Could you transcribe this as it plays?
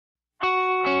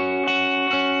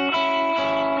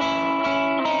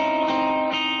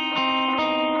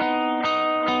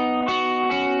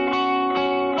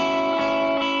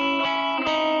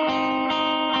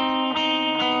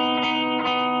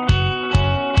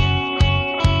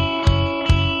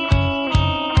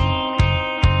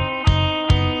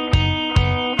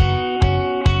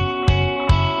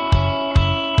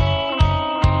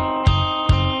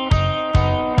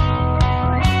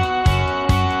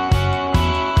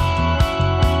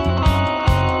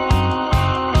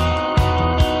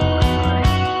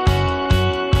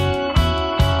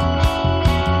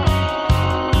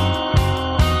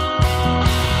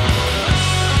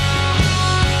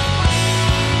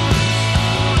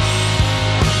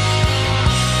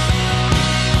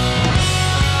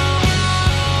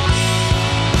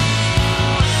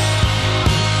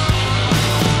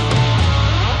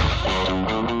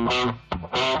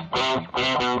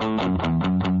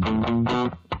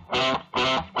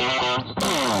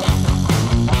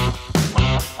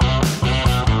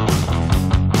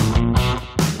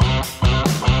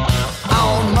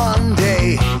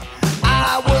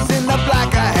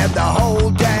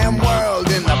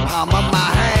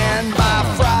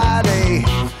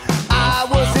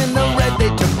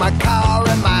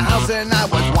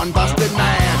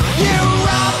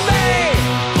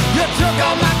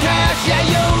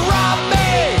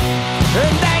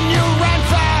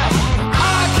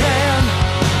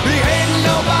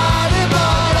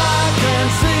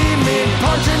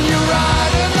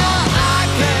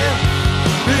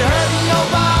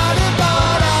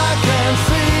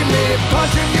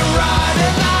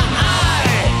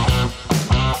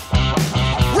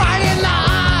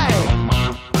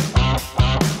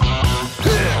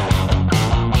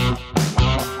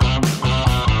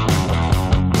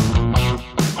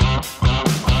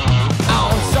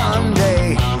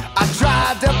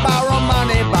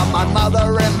My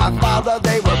mother and my father,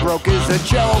 they were broke as a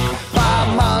joke. By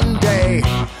Monday,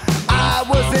 I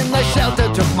was in the shelter,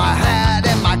 took my hat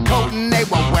and my coat, and they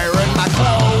were wearing my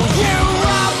clothes. You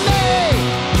robbed me,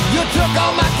 you took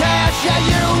all my cash, yeah,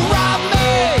 you robbed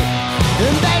me,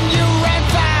 and then you ran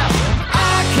fast.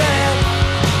 I can't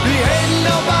be hating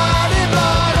nobody,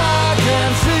 but I can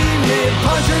see me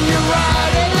punching you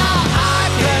right in the eye. I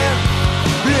can't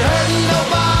be hating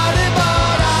nobody,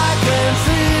 but I can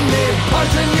see me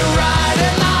punching you.